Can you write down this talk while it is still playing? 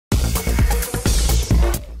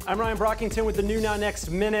I'm Ryan Brockington with the New Now Next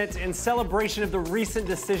Minute. In celebration of the recent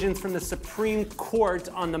decisions from the Supreme Court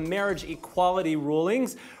on the marriage equality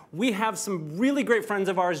rulings, we have some really great friends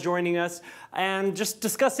of ours joining us and just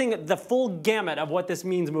discussing the full gamut of what this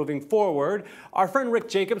means moving forward. Our friend Rick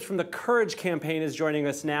Jacobs from the Courage campaign is joining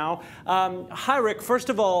us now. Hi, Rick. First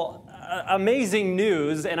of all, amazing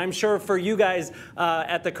news, and I'm sure for you guys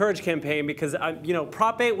at the Courage campaign, because you know,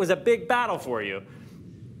 Prop 8 was a big battle for you.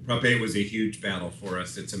 Prop 8 was a huge battle for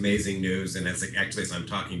us. It's amazing news, and as I'm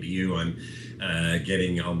talking to you, I'm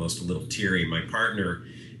getting almost a little teary. My partner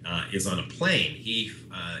is on a plane. He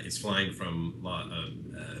is flying from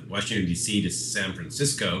Washington, D.C. to San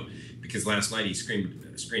Francisco because last night he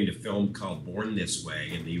screened a film called Born This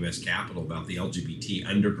Way in the U.S. Capitol about the LGBT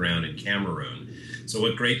underground in Cameroon. So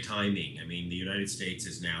what great timing. I mean, the United States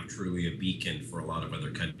is now truly a beacon for a lot of other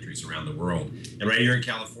countries around the world. And right here in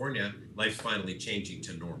California, life's finally changing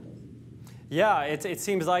to normal. Yeah, it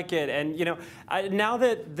seems like it. And, you know, now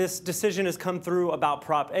that this decision has come through about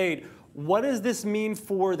Prop 8, what does this mean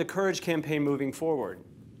for the Courage campaign moving forward?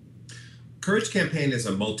 Courage Campaign is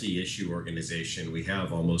a multi-issue organization. We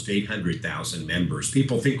have almost 800,000 members.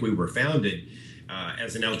 People think we were founded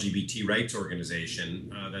as an LGBT rights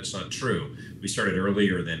organization. That's not true. We started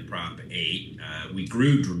earlier than Prop 8. We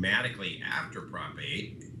grew dramatically after Prop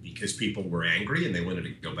 8 because people were angry and they wanted to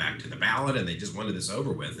go back to the ballot and they just wanted this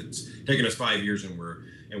over with. It's taken us 5 years and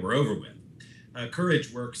we're over with.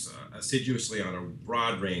 Courage works assiduously on a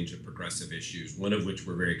broad range of progressive issues, one of which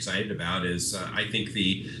we're very excited about is I think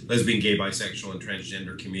the lesbian, gay, bisexual, and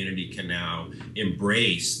transgender community can now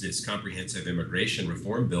embrace this comprehensive immigration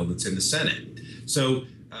reform bill that's in the Senate. So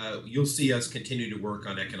you'll see us continue to work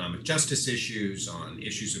on economic justice issues, on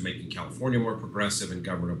issues of making California more progressive and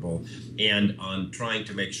governable, and on trying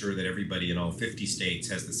to make sure that everybody in all 50 states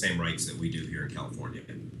has the same rights that we do here in California.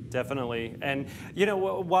 Definitely. And, you know,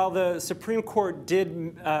 while the Supreme Court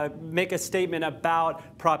did make a statement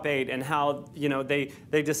about Prop 8 and how, you know, they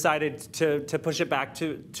decided to push it back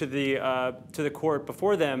to the court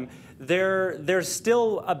before them, there's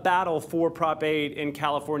still a battle for Prop 8 in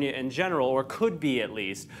California in general, or could be at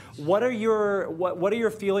least. What are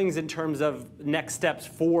your feelings in terms of next steps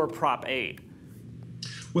for Prop 8?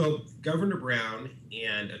 Well, Governor Brown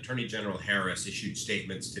and Attorney General Harris issued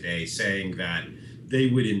statements today saying that they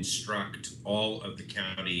would instruct all of the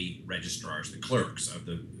county registrars, the clerks of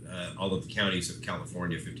all of the counties of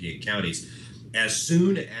California, 58 counties, as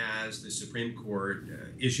soon as the Supreme Court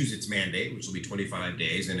issues its mandate, which will be 25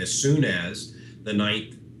 days, and as soon as the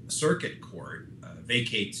Ninth Circuit Court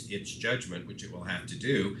vacates its judgment, which it will have to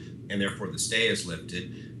do, and therefore the stay is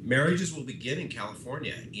lifted, marriages will begin in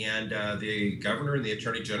California. And the governor and the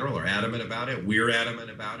attorney general are adamant about it. We're adamant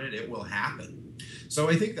about it. It will happen. So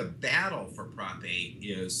I think the battle for Prop 8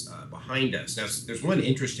 is behind us. Now, there's one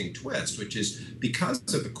interesting twist, which is because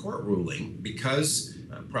of the court ruling, because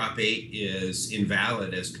Prop 8 is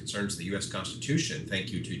invalid as concerns the U.S. Constitution,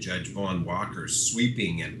 thank you to Judge Vaughn Walker's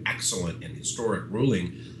sweeping and excellent and historic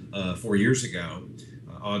ruling 4 years ago,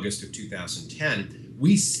 August of 2010,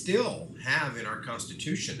 we still have in our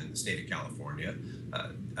Constitution in the state of California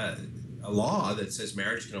a law that says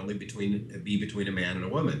marriage can only be between a man and a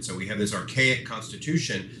woman. So we have this archaic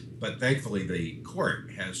constitution, but thankfully the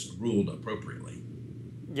court has ruled appropriately.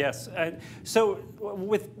 Yes. So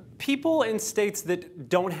with people in states that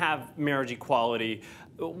don't have marriage equality,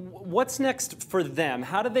 what's next for them?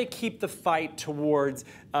 How do they keep the fight towards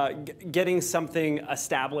getting something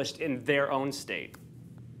established in their own state?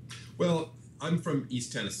 Well, I'm from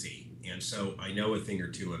East Tennessee. And so I know a thing or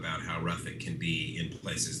two about how rough it can be in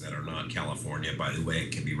places that are not California. By the way,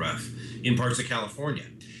 it can be rough in parts of California.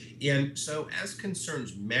 And so as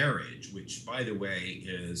concerns marriage, which, by the way,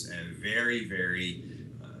 is a very, very,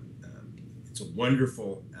 it's a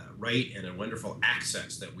wonderful right and a wonderful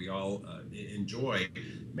access that we all enjoy.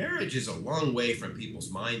 Marriage is a long way from people's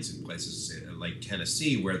minds in places like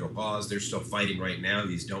Tennessee, where the laws, they're still fighting right now,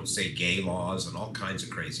 these don't say gay laws and all kinds of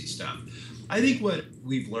crazy stuff. I think what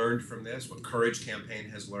we've learned from this, what Courage Campaign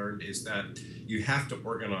has learned, is that you have to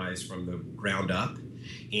organize from the ground up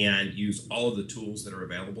and use all of the tools that are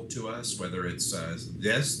available to us, whether it's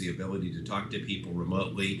the ability to talk to people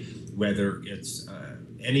remotely, whether it's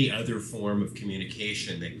any other form of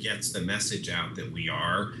communication that gets the message out that we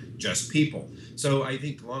are just people. So I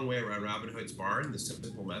think a long way around Robin Hood's barn, the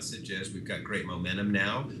simple message is we've got great momentum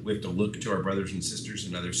now. We have to look to our brothers and sisters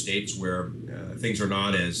in other states where things are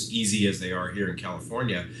not as easy as they are here in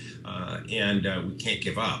California, and we can't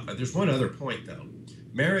give up. There's one other point, though.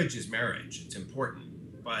 Marriage is marriage. It's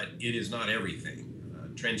important, but it is not everything.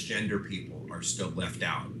 Transgender people are still left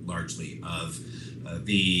out largely of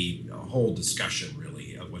the whole discussion,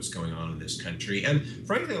 really, of what what's going on in this country. And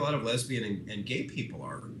frankly, a lot of lesbian and gay people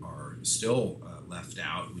are still left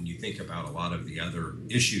out when you think about a lot of the other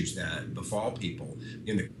issues that befall people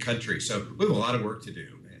in the country. So we have a lot of work to do.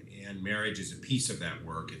 And marriage is a piece of that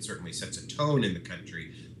work. It certainly sets a tone in the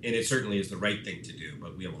country, and it certainly is the right thing to do,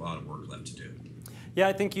 but we have a lot of work left to do. Yeah,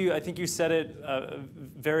 I think you said it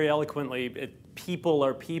very eloquently. People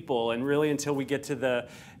are people, and really until we get to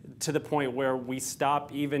the point where we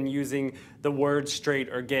stop even using the word straight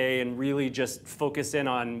or gay and really just focus in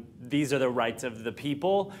on these are the rights of the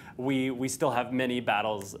people, we still have many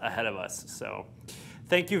battles ahead of us. So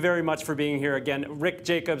thank you very much for being here again. Rick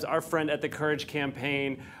Jacobs, our friend at the Courage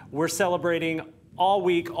Campaign. We're celebrating all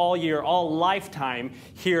week, all year, all lifetime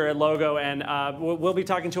here at Logo, and we'll be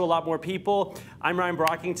talking to a lot more people. I'm Ryan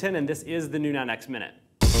Brockington, and this is the NewNowNext Minute.